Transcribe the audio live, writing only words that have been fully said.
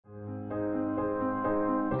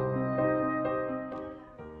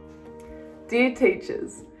Dear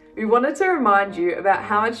teachers, we wanted to remind you about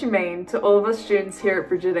how much you mean to all of us students here at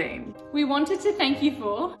Brigidine. We wanted to thank you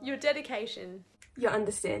for your dedication, your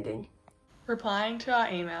understanding, replying to our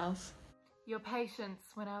emails, your patience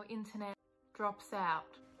when our internet drops out.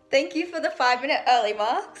 Thank you for the 5-minute early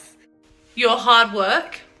marks, your hard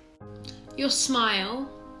work, your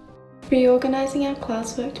smile, reorganising our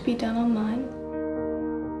classwork to be done online.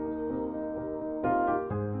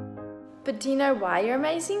 But do you know why you're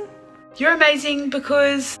amazing? You're amazing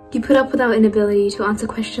because you put up with our inability to answer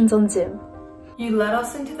questions on Zoom. You let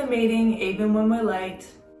us into the meeting even when we're late.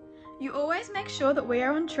 You always make sure that we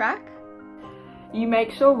are on track. You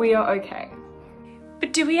make sure we are okay.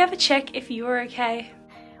 But do we ever check if you are okay?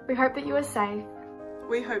 We hope that you are safe.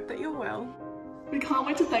 We hope that you're well. We can't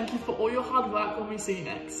wait to thank you for all your hard work when we see you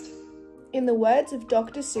next. In the words of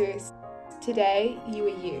Dr. Seuss, today you are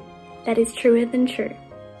you. That is truer than true.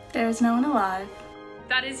 There is no one alive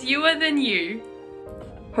that is youer than you.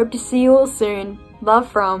 Hope to see you all soon.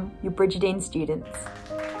 Love from your Brigidine students.